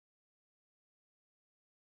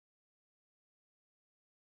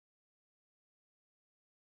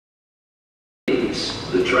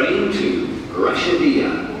The train to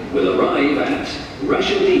Rashidia will arrive at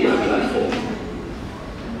Rashidia platform.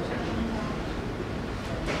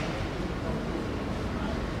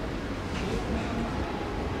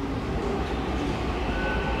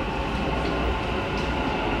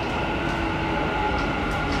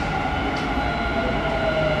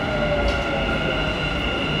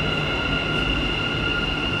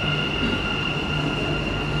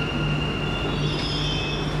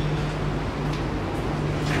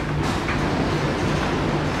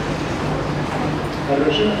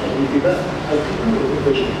 الرجاء انتباه القطار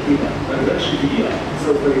المتجه إلى الراشدية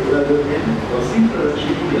سوف يغادر من رصيف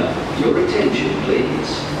الراشدية. Your attention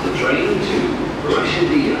please. The train to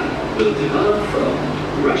Rashidia will depart from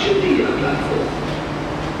Rashidia platform.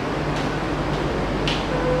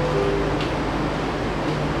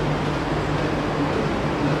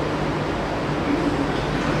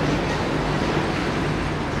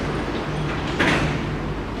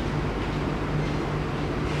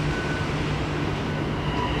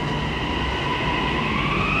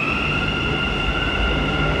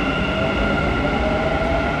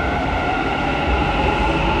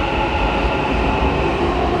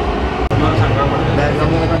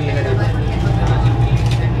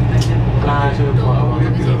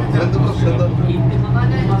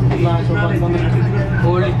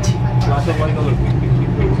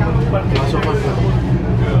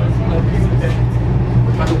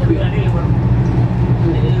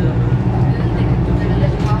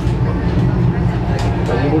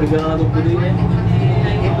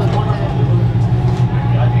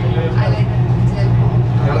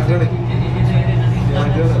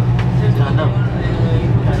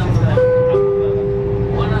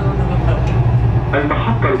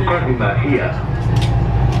 المحطة القادمة هي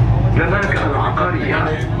جمارك العقارية.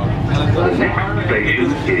 The next station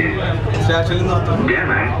is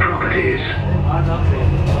Dubai Properties.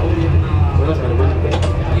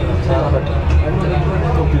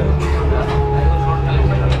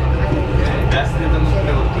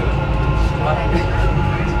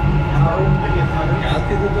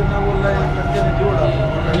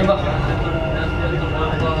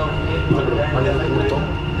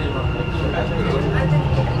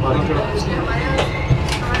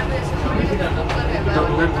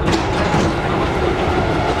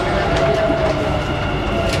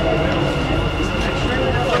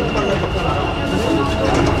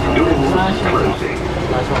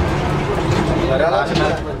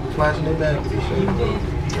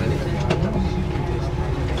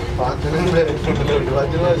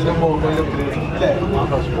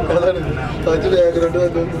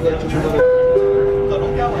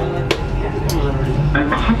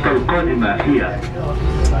 المحطة القادمة هي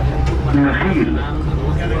نخيل.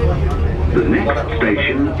 The next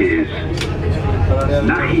station is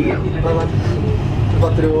Nahia.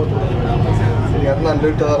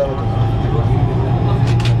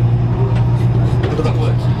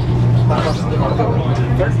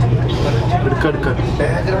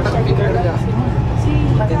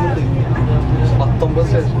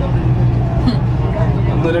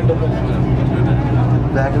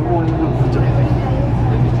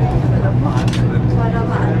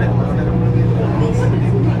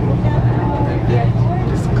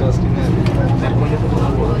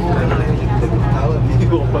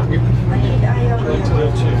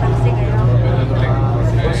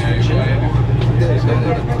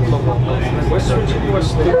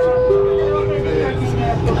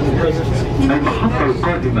 المحطة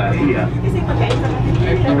القادمة هي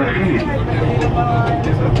نخيل.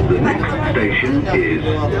 The next station is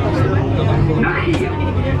Nahia.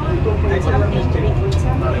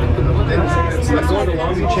 Let's go to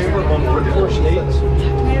Long Beach Chamber on workforce needs.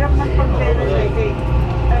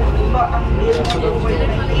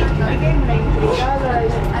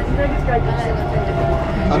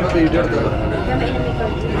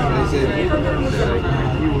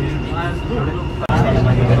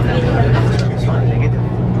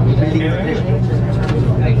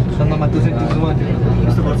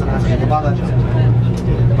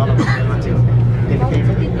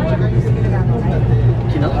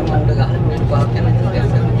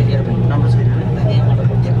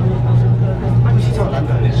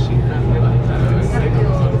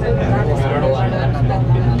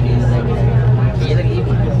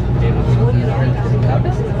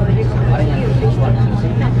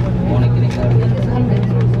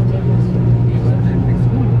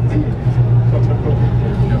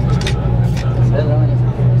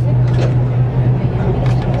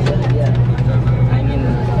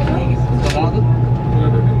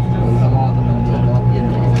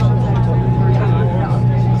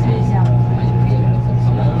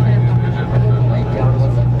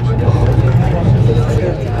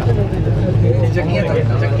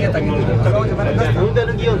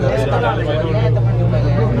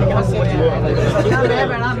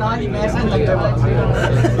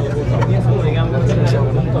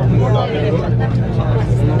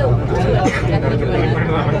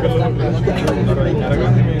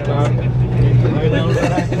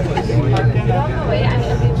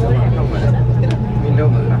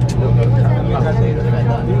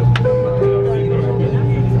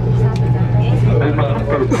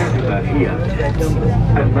 المحطة القادمة هي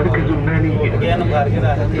المركز المالي.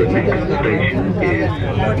 The next station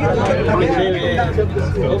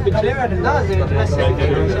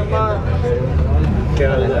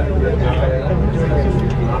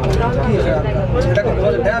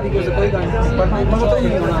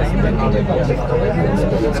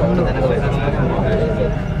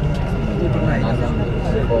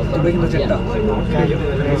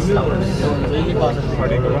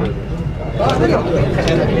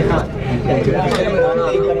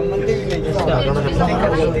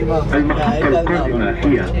المحطة القادمة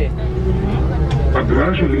هي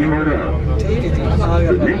أبراج الإمارات.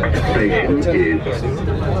 The next station is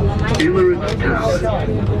Emirates Tower.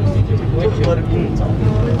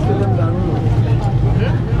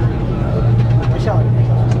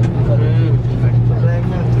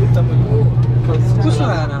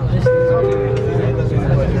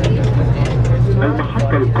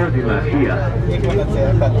 المحطة القادمة هي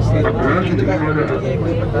أبراج الإمارات.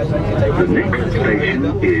 The next station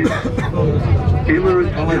is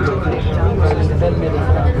Emirates Tower.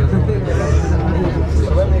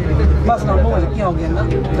 बस ना वो क्या हो गया ना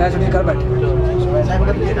batch में कर बैठे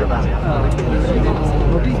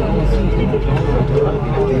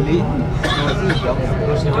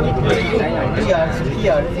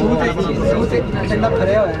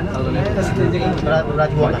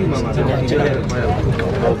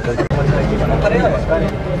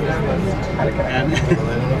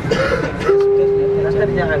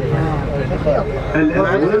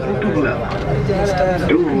الأبواب تغلق.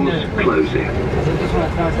 Doors closing.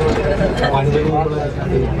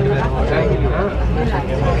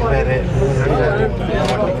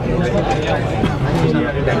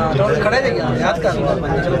 खड़े थे क्या याद कर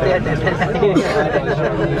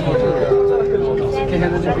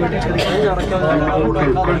المحطة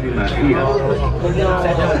القادمة هي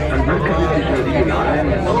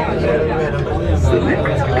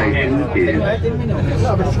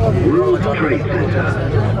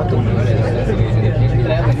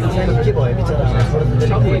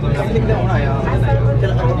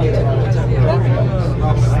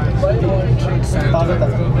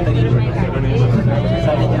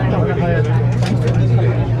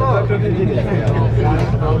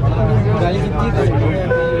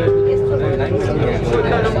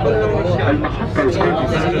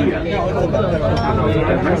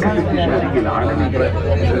المركز التجاري العالمي.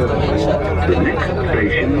 The next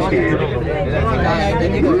station is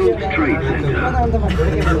World Trade Center. المحطة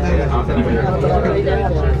القادمة هي المركز التجاري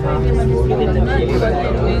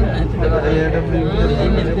العالمي.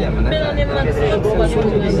 The next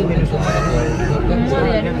station is World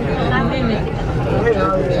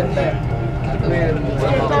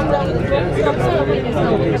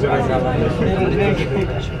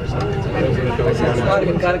Trade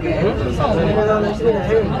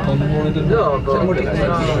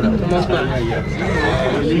Center.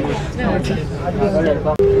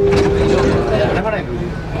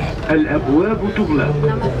 الأبواب تغلق.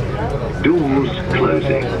 Doors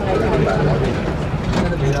closing.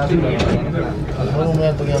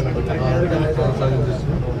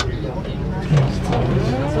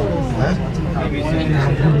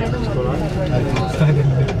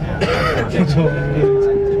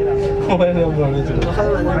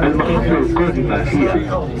 المحطة القادمة هي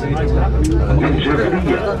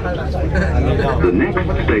الجافرية. The next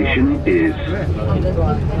station is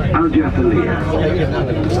الجافرية.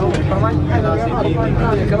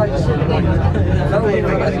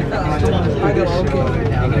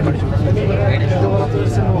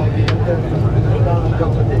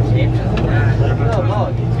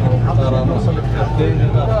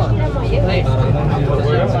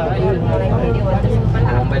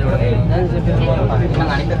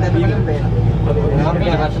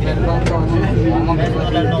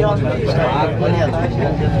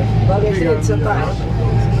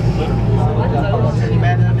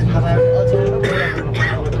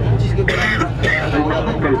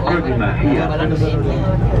 المحطة القادمة هي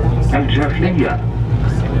الجافرية.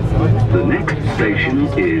 The next station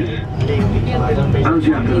is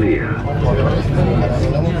الجافرية.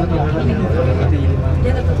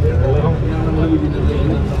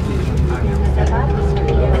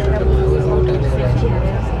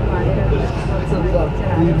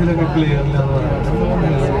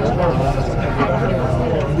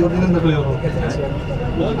 Yolunun da koyuyorum.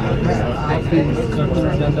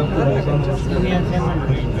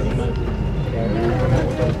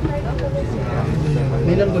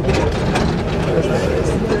 Milan bakayım.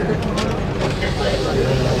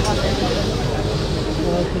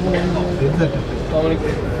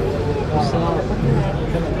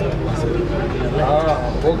 हाँ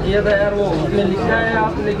वो किया था यार वो उसमें लिखा है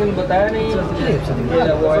आप लेकिन बताया नहीं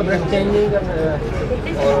वो एड्रेस चेंज नहीं करना है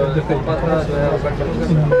और पता जो है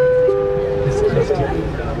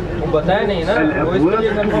वो बताया नहीं ना वो इसके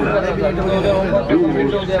लिए कंफर्म कर रहा था तो कंप्लीट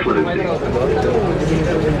हो गया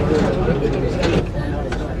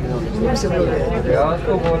यार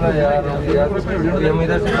तो बोला यार हम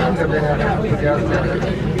इधर से चेंज कर देंगे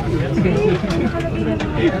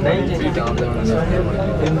नहीं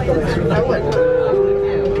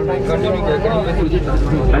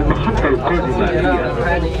المحطة القادمة هي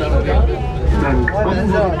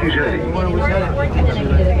الأنظر التجاري.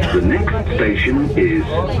 The next station is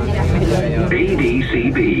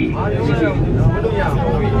ADCB.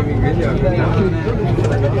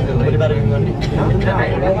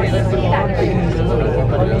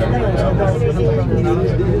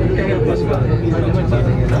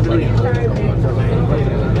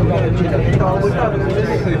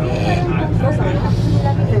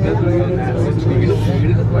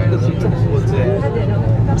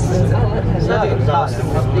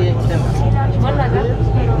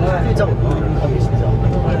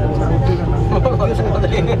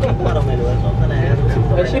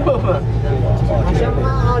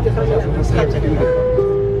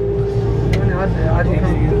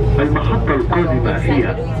 المحطة القادمة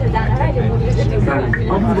هي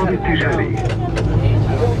الأنظر التجاري.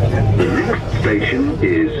 The next station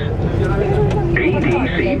is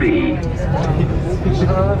ADCB.